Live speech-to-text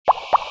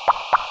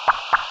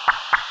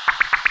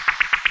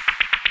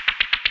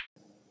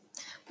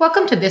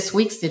Welcome to this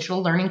week's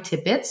Digital Learning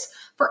Tidbits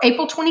for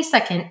April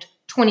 22nd,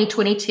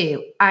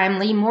 2022. I'm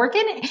Lee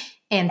Morgan,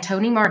 and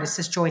Tony Martis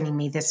is joining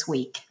me this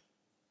week.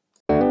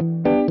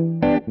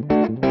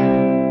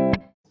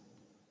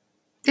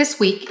 This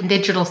week in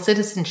digital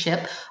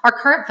citizenship, our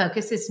current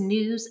focus is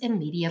news and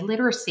media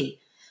literacy.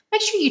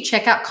 Make sure you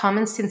check out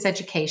Common Sense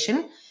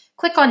Education,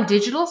 click on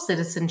Digital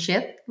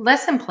Citizenship,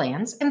 Lesson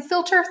Plans, and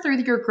filter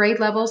through your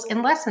grade levels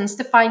and lessons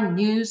to find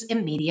news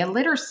and media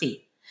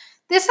literacy.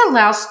 This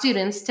allows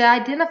students to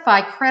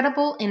identify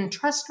credible and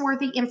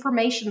trustworthy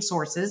information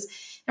sources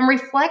and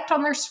reflect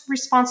on their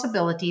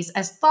responsibilities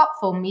as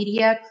thoughtful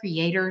media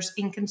creators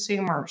and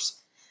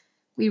consumers.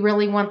 We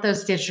really want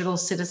those digital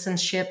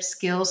citizenship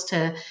skills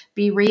to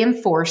be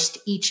reinforced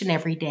each and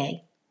every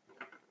day.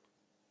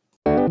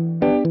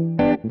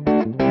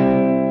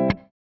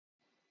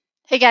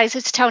 Hey guys,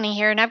 it's Tony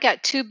here, and I've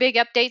got two big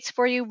updates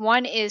for you.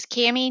 One is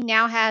Kami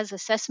now has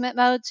assessment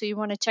mode, so you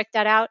want to check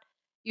that out.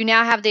 You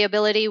now have the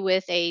ability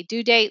with a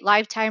due date,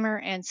 live timer,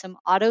 and some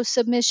auto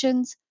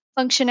submissions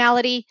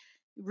functionality.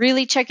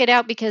 Really check it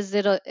out because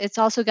it's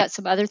also got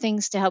some other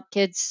things to help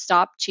kids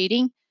stop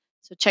cheating.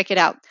 So check it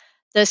out.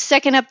 The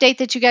second update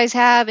that you guys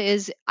have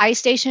is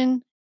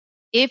iStation.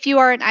 If you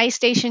are an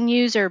iStation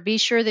user, be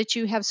sure that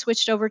you have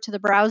switched over to the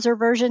browser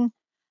version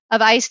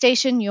of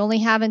iStation. You only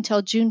have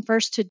until June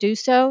 1st to do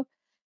so.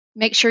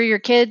 Make sure your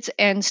kids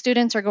and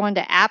students are going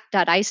to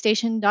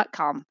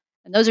app.istation.com.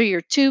 And those are your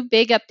two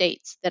big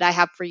updates that I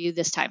have for you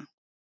this time.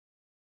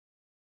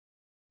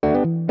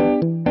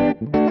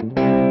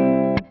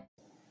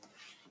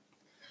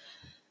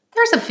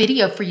 There's a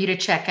video for you to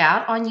check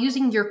out on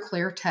using your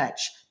ClearTouch,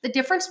 the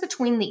difference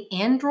between the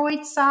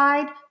Android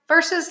side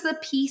versus the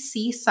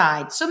PC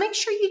side. So make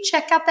sure you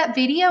check out that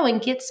video and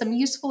get some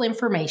useful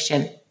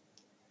information.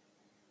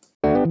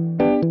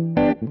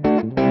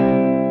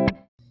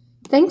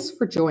 Thanks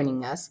for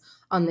joining us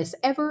on this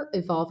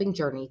ever-evolving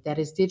journey that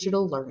is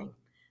digital learning.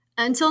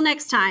 Until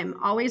next time,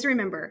 always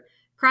remember,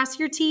 cross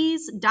your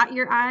T's, dot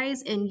your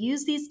I's, and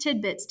use these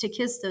tidbits to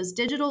kiss those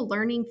digital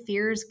learning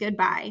fears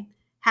goodbye.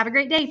 Have a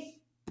great day.